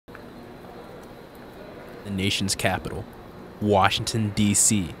the nation's capital, Washington,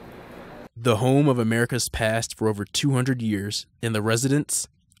 D.C., the home of America's past for over 200 years and the residence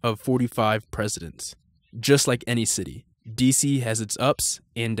of 45 presidents. Just like any city, D.C. has its ups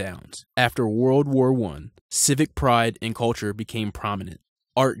and downs. After World War I, civic pride and culture became prominent.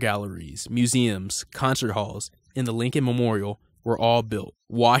 Art galleries, museums, concert halls, and the Lincoln Memorial were all built.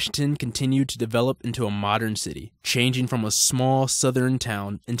 Washington continued to develop into a modern city, changing from a small southern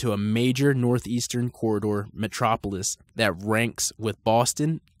town into a major northeastern corridor metropolis that ranks with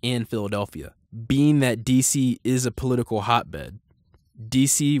Boston and Philadelphia. Being that D.C. is a political hotbed,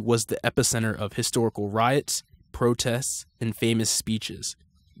 D.C. was the epicenter of historical riots, protests, and famous speeches.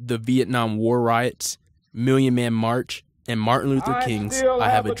 The Vietnam War Riots, Million Man March, and Martin Luther King's I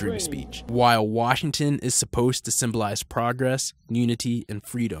Have a Dream speech. While Washington is supposed to symbolize progress, unity, and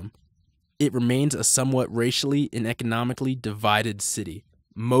freedom, it remains a somewhat racially and economically divided city.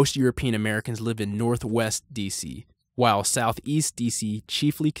 Most European Americans live in Northwest D.C., while Southeast D.C.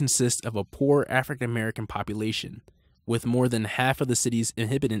 chiefly consists of a poor African American population, with more than half of the city's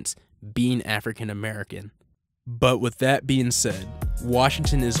inhabitants being African American. But with that being said,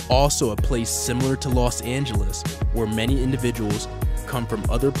 Washington is also a place similar to Los Angeles, where many individuals come from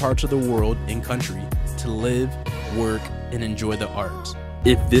other parts of the world and country to live, work, and enjoy the arts.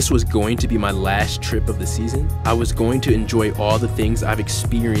 If this was going to be my last trip of the season, I was going to enjoy all the things I've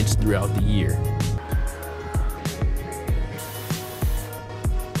experienced throughout the year.